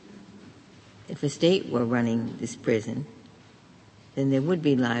state were running this prison, then there would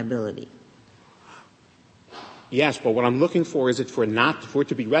be liability. Yes, but what I'm looking for is for it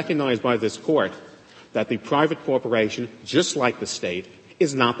to be recognized by this court that the private corporation, just like the state,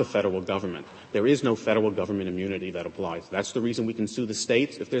 is not the federal government. There is no federal government immunity that applies. That's the reason we can sue the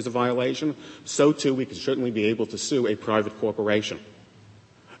states if there's a violation. So, too, we can certainly be able to sue a private corporation.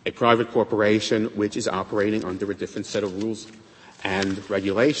 A private corporation which is operating under a different set of rules and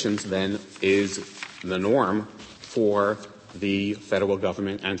regulations than is the norm for the federal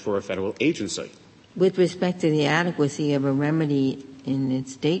government and for a federal agency. With respect to the adequacy of a remedy in a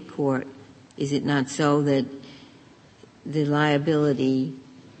state court, is it not so that the liability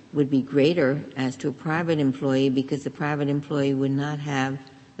would be greater as to a private employee, because the private employee would not have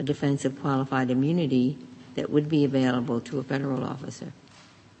a defense of qualified immunity that would be available to a federal officer?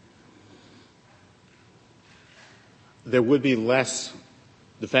 There would be less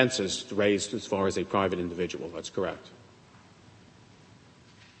defenses raised as far as a private individual. That's correct.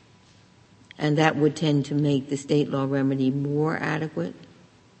 And that would tend to make the state law remedy more adequate?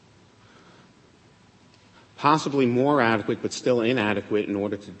 Possibly more adequate, but still inadequate in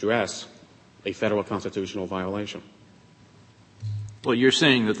order to address a federal constitutional violation. Well, you're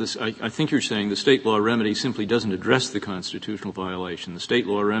saying that I think you're saying the state law remedy simply doesn't address the constitutional violation. The state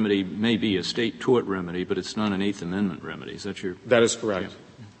law remedy may be a state tort remedy, but it's not an Eighth Amendment remedy. Is that That is correct.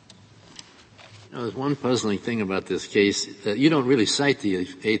 Yeah. Now, there's one puzzling thing about this case. You don't really cite the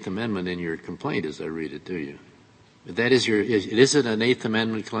Eighth Amendment in your complaint as I read it, do you? That is is it an Eighth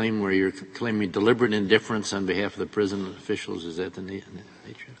Amendment claim where you're claiming deliberate indifference on behalf of the prison officials? Is that the nature?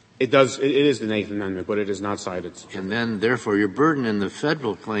 It is the Eighth Amendment, but it is not cited. And then, therefore, your burden in the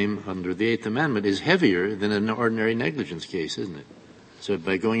federal claim under the Eighth Amendment is heavier than an ordinary negligence case, isn't it? So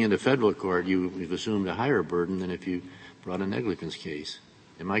by going into federal court, you've assumed a higher burden than if you brought a negligence case.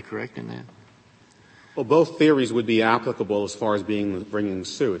 Am I correct in that? Well, both theories would be applicable as far as bringing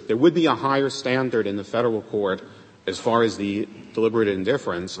suit. There would be a higher standard in the federal court as far as the deliberate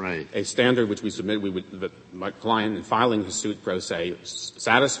indifference, right. A standard which we submit that my client in filing his suit pro se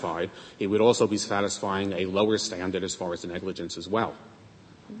satisfied. He would also be satisfying a lower standard as far as the negligence as well.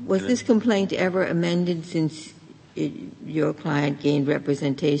 Was this complaint ever amended since your client gained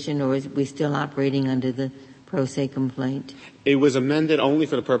representation, or is we still operating under the pro se complaint? It was amended only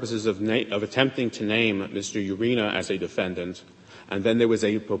for the purposes of attempting to name Mr. Urena as a defendant, and then there was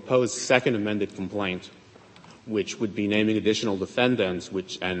a proposed second amended complaint which would be naming additional defendants,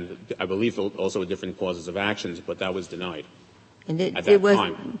 and I believe also different causes of actions, but that was denied. And at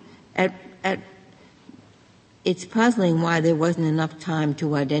that time. It's puzzling why there wasn't enough time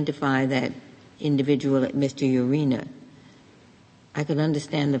to identify that individual, Mr. Urena. I could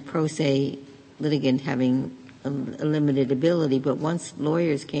understand the pro se litigant having a limited ability, but once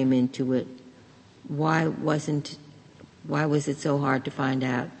lawyers came into it, why was it so hard to find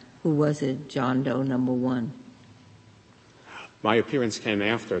out who was it, John Doe number one? My appearance came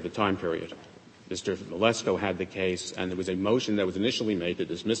after the time period. Mr. Malesko had the case, and there was a motion that was initially made to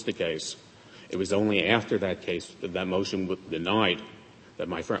dismiss the case. It was only after that case that motion was denied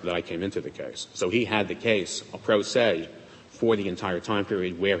that I came into the case. So he had the case, a pro se, for the entire time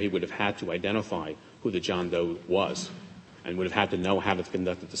period where he would have had to identify who the John Doe was and would have had to know how to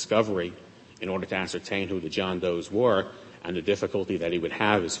conduct a discovery in order to ascertain who the John Does were, and the difficulty that he would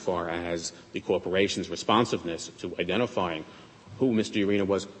have as far as the corporation's responsiveness to identifying who Mr. Urena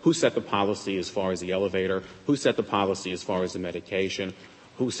was, who set the policy as far as the elevator, who set the policy as far as the medication,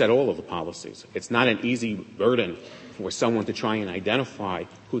 who set all of the policies. It's not an easy burden for someone to try and identify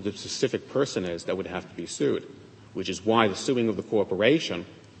who the specific person is that would have to be sued, which is why the suing of the corporation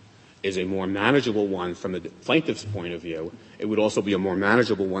is a more manageable one from the plaintiff's point of view. It would also be a more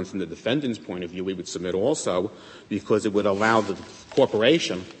manageable one from the defendant's point of view. We would submit also because it would allow the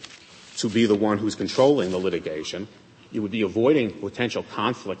corporation to be the one who's controlling the litigation. You would be avoiding potential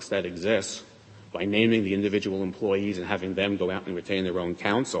conflicts that exist by naming the individual employees and having them go out and retain their own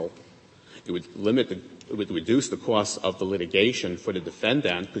counsel. It would it would reduce the cost of the litigation for the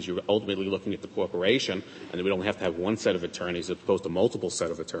defendant because you're ultimately looking at the corporation and they would only have to have one set of attorneys as opposed to multiple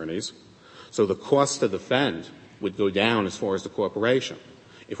set of attorneys. So the cost to defend would go down as far as the corporation.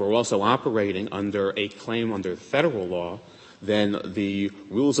 If we're also operating under a claim under federal law, then the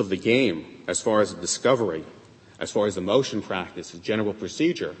rules of the game as far as the discovery, as far as the motion practice, the general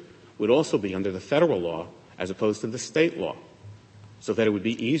procedure, would also be under the federal law as opposed to the state law, so that it would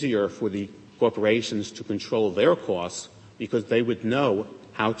be easier for the corporations to control their costs because they would know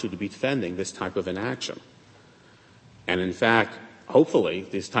how to be defending this type of an action. And in fact, hopefully,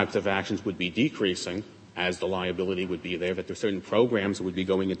 these types of actions would be decreasing as the liability would be there, that there are certain programs that would be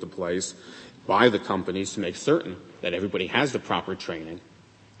going into place by the companies to make certain that everybody has the proper training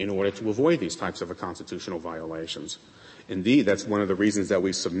in order to avoid these types of constitutional violations. Indeed, that's one of the reasons that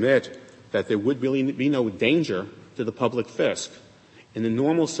we submit that there would really be no danger to the public fisc. In the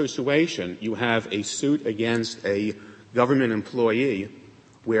normal situation, you have a suit against a government employee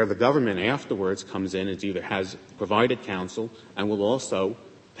where the government afterwards comes in and either has provided counsel and will also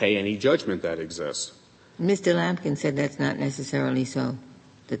pay any judgment that exists. Mr. Lampkin said that's not necessarily so,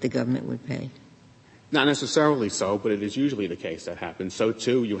 that the government would pay. Not necessarily so, but it is usually the case that happens. So,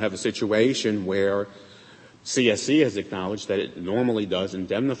 too, you have a situation where CSC has acknowledged that it normally does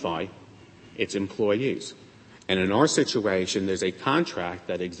indemnify its employees. And in our situation, there's a contract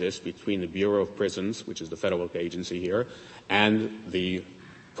that exists between the Bureau of Prisons, which is the federal agency here, and the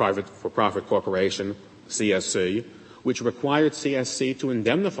private for-profit corporation, CSC, which required CSC to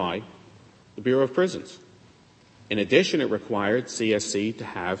indemnify the Bureau of Prisons. In addition, it required CSC to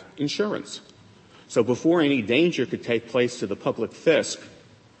have insurance. So before any danger could take place to the public fisc,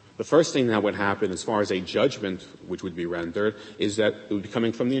 the first thing that would happen as far as a judgment which would be rendered is that it would be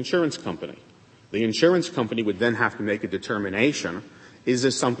coming from the insurance company. The insurance company would then have to make a determination, is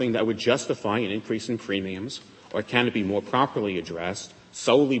this something that would justify an increase in premiums, or can it be more properly addressed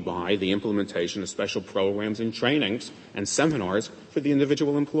solely by the implementation of special programs and trainings and seminars for the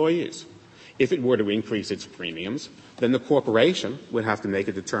individual employees? If it were to increase its premiums, then the corporation would have to make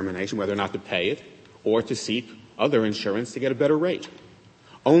a determination whether or not to pay it or to seek other insurance to get a better rate.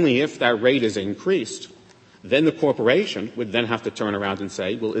 Only if that rate is increased, then the corporation would then have to turn around and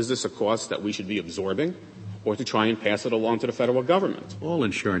say, well, is this a cost that we should be absorbing or to try and pass it along to the federal government? All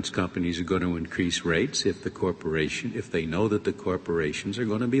insurance companies are going to increase rates if they know that the corporations are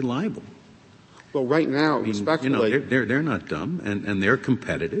going to be liable. Well, right now, respectfully, they're not dumb and they're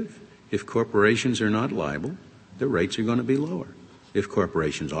competitive. If corporations are not liable, the rates are going to be lower. If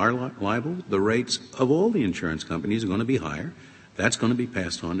corporations are liable, the rates of all the insurance companies are going to be higher. That's going to be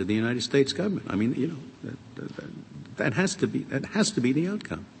passed on to the United States government. I mean, that has to be the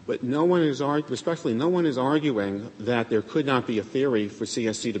outcome. But no one is arguing that there could not be a theory for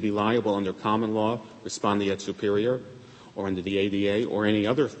CSC to be liable under common law, respondeat superior, or under the ADA, or any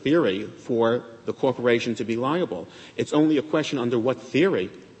other theory for the corporation to be liable. It's only a question under what theory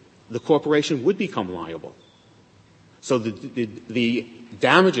the corporation would become liable. So the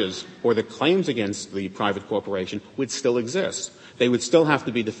damages or the claims against the private corporation would still exist. They would still have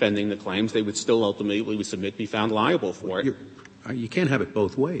to be defending the claims. They would still ultimately, we submit, be found liable for it. You can't have it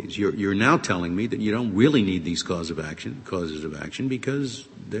both ways. You're now telling me that you don't really need these causes of action because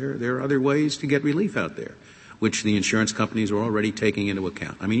there are other ways to get relief out there, which the insurance companies are already taking into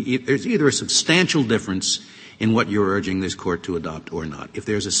account. I mean, there's either a substantial difference in what you're urging this court to adopt or not. If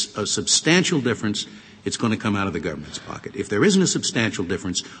there's a substantial difference, it's going to come out of the government's pocket. If there isn't a substantial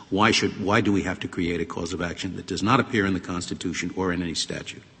difference, why do we have to create a cause of action that does not appear in the Constitution or in any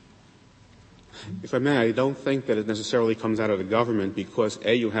statute? If I may, I don't think that it necessarily comes out of the government because,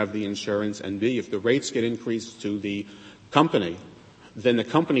 A, you have the insurance, and B, if the rates get increased to the company, then the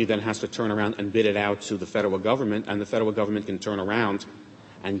company then has to turn around and bid it out to the federal government, and the federal government can turn around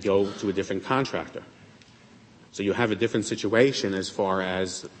and go to a different contractor. So you have a different situation as far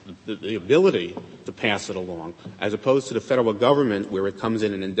as the ability to pass it along, as opposed to the federal government where it comes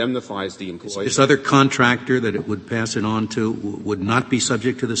in and indemnifies the employee. This other contractor that it would pass it on to would not be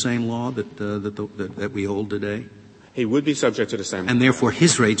subject to the same law that we hold today? He would be subject to the same law. And therefore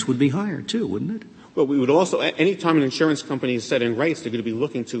his rates would be higher too, wouldn't it? Well, we would also, any time an insurance company is setting rates, they're going to be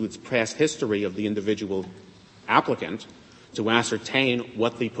looking to its past history of the individual applicant to ascertain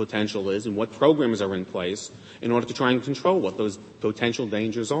what the potential is and what programs are in place in order to try and control what those potential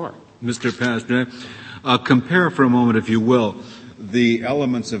dangers are. Mr. Pasternak, compare for a moment, if you will, the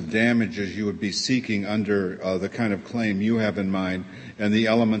elements of damages you would be seeking under the kind of claim you have in mind and the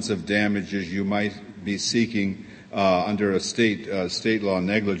elements of damages you might be seeking under a state law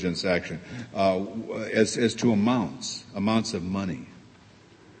negligence action as to amounts of money.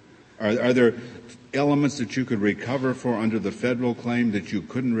 Are there elements that you could recover for under the federal claim that you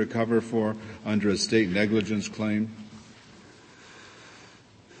couldn't recover for under a state negligence claim?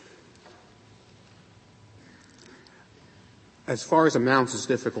 As far as amounts, it's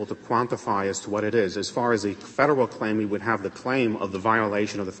difficult to quantify as to what it is. As far as a federal claim, we would have the claim of the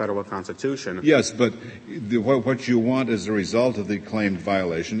violation of the federal Constitution. Yes, but what you want as a result of the claimed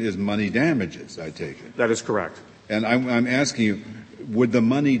violation is money damages, I take it. That is correct. And I'm asking you, would the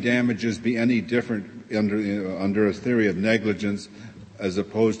money damages be any different under a theory of negligence as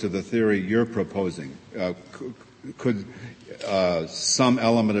opposed to the theory you're proposing? Could some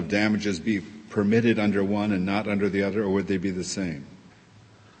element of damages be permitted under one and not under the other, or would they be the same?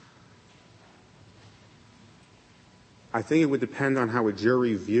 I think it would depend on how a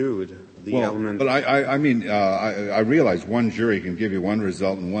jury viewed the element. But I realize one jury can give you one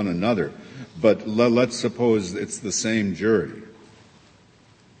result and one another, but let's suppose it's the same jury.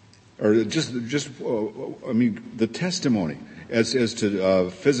 Or the testimony as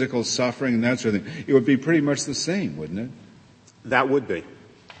to physical suffering and that sort of thing, it would be pretty much the same, wouldn't it? That would be.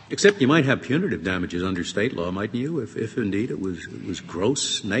 Except you might have punitive damages under state law, mightn't you, if indeed it was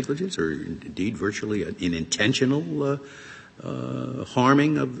gross negligence or indeed virtually an intentional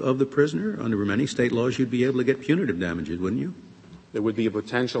harming of the prisoner? Under many state laws, you'd be able to get punitive damages, wouldn't you? There would be a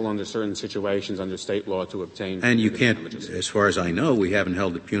potential under certain situations under state law to obtain and you can't, damages. As far as I know, we haven't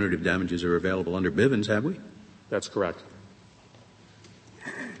held that punitive damages are available under Bivens, have we? That's correct.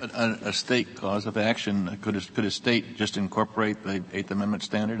 A state cause of action, could a state just incorporate the Eighth Amendment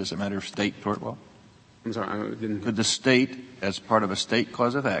standard as a matter of state tort law? I'm sorry, I didn't. Could the state, as part of a state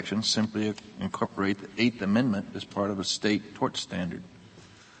cause of action, simply incorporate the Eighth Amendment as part of a state tort standard?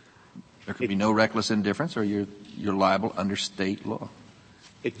 There could be no reckless indifference, or you're liable under state law.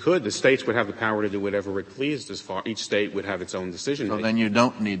 It could. The states would have the power to do whatever it pleased. Each state would have its own decision making. So then you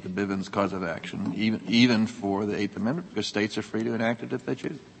don't need the Bivens cause of action, even for the Eighth Amendment, because states are free to enact it if they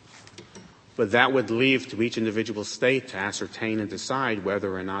choose. But that would leave to each individual state to ascertain and decide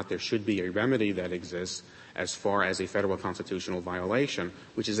whether or not there should be a remedy that exists as far as a federal constitutional violation,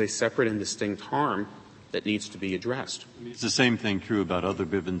 which is a separate and distinct harm that needs to be addressed. Is the same thing true about other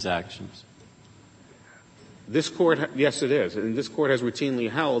Bivens actions? This court, yes, it is. And this court has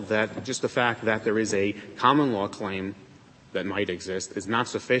routinely held that just the fact that there is a common law claim that might exist is not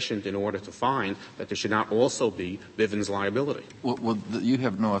sufficient in order to find that there should not also be Bivens liability. Well, you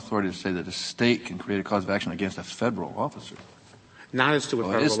have no authority to say that a state can create a cause of action against a federal officer. Not as to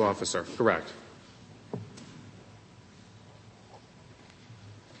a federal officer, correct.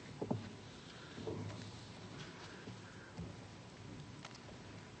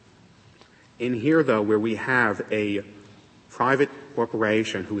 In here, though, where we have a private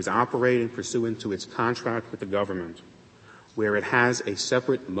corporation who is operating pursuant to its contract with the government, where it has a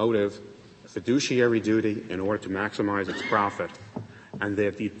separate motive, a fiduciary duty in order to maximize its profit, and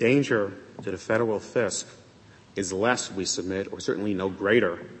that the danger to the federal fisc is less, we submit, or certainly no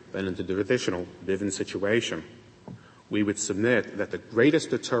greater than in the traditional Bivens situation, we would submit that the greatest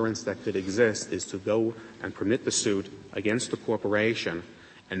deterrence that could exist is to go and permit the suit against the corporation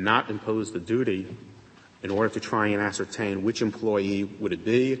and not impose the duty in order to try and ascertain which employee would it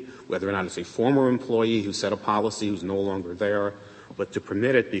be, whether or not it's a former employee who set a policy who's no longer there, but to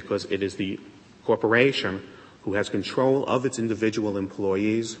permit it because it is the corporation who has control of its individual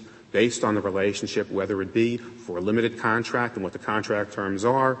employees based on the relationship, whether it be for a limited contract and what the contract terms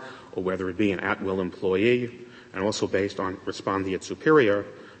are, or whether it be an at-will employee, and also based on respondeat superior,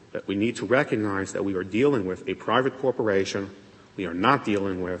 that we need to recognize that we are dealing with a private corporation. We are not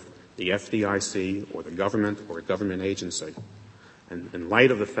dealing with the FDIC or the government or a government agency. And in light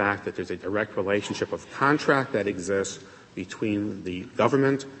of the fact that there's a direct relationship of contract that exists between the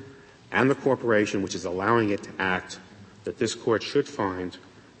government and the corporation which is allowing it to act, that this court should find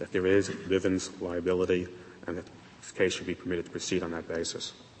that there is Bivens liability and that this case should be permitted to proceed on that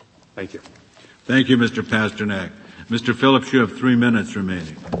basis. Thank you. Thank you, Mr. Pasternak. Mr. Phillips, you have 3 minutes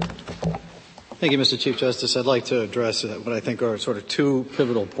remaining. Thank you, Mr. Chief Justice. I'd like to address what I think are sort of two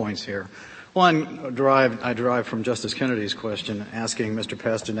pivotal points here. One, I derived from Justice Kennedy's question asking Mr.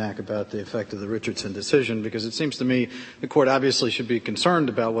 Pasternak about the effect of the Richardson decision, because it seems to me the Court obviously should be concerned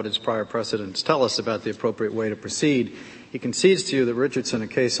about what its prior precedents tell us about the appropriate way to proceed. He concedes to you that Richardson, a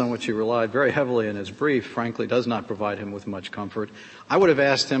case on which he relied very heavily in his brief, frankly does not provide him with much comfort. I would have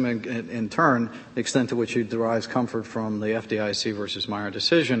asked him in turn the extent to which he derives comfort from the FDIC versus Meyer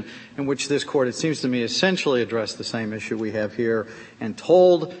decision, in which this Court, it seems to me, essentially addressed the same issue we have here and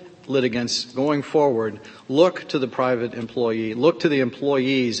told litigants going forward, look to the private employee, look to the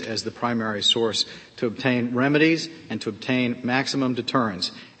employees as the primary source to obtain remedies and to obtain maximum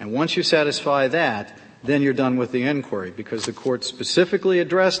deterrence. And once you satisfy that, then you're done with the inquiry, because the Court specifically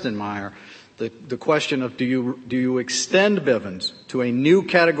addressed in Meyer the question of do you extend Bivens to a new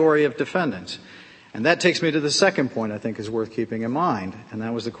category of defendants? And that takes me to the second point I think is worth keeping in mind, and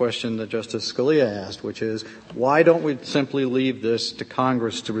that was the question that Justice Scalia asked, which is, why don't we simply leave this to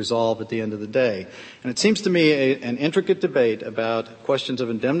Congress to resolve at the end of the day? And it seems to me an intricate debate about questions of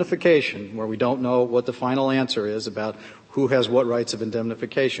indemnification, where we don't know what the final answer is about who has what rights of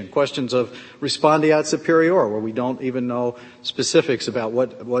indemnification. Questions of respondeat superior, where we don't even know specifics about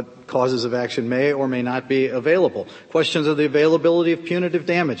what causes of action may or may not be available. Questions of the availability of punitive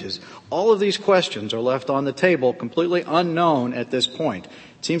damages. All of these questions are left on the table completely unknown at this point.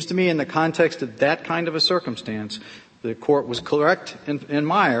 It seems to me in the context of that kind of a circumstance, the Court was correct in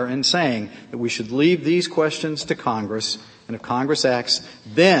Meyer in saying that we should leave these questions to Congress, and if Congress acts,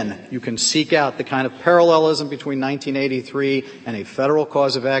 then you can seek out the kind of parallelism between 1983 and a federal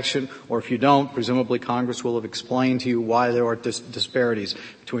cause of action, or if you don't, presumably Congress will have explained to you why there are disparities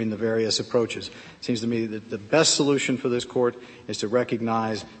between the various approaches. It seems to me that the best solution for this Court is to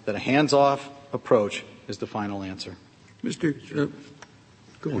recognize that a hands-off approach is the final answer. Mr.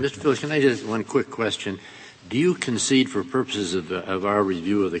 Phillips, can I just one quick question? Do you concede for purposes of our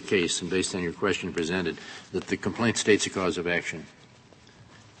review of the case and based on your question presented that the complaint states a cause of action?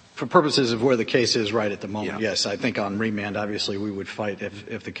 For purposes of where the case is right at the moment, yeah. Yes. I think on remand, obviously, we would fight.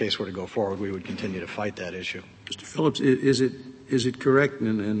 If the case were to go forward, we would continue to fight that issue. Mr. Phillips, is it correct,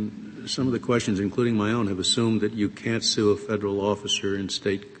 and some of the questions, including my own, have assumed that you can't sue a federal officer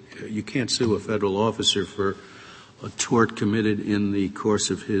you can't sue a federal officer for a tort committed in the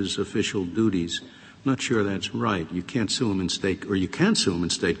course of his official duties. I'm not sure that's right. You can't sue him in you can sue him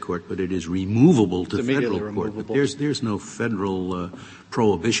in state court, but it is removable to federal court. But there's no federal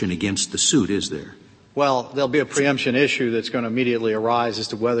prohibition against the suit, is there? Well, there'll be a preemption issue that's going to immediately arise as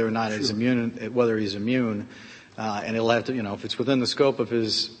to whether or not he's immune, and he'll have to, if it's within the scope of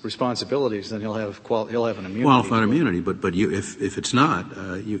his responsibilities, then he'll have an immunity. Qualified immunity, but if it's not,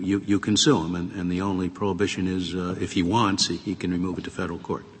 you can sue him, and the only prohibition is if he wants, he can remove it to federal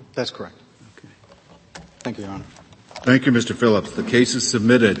court. That's correct. Thank you, Your Honor. Thank you, Mr. Phillips. The case is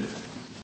submitted.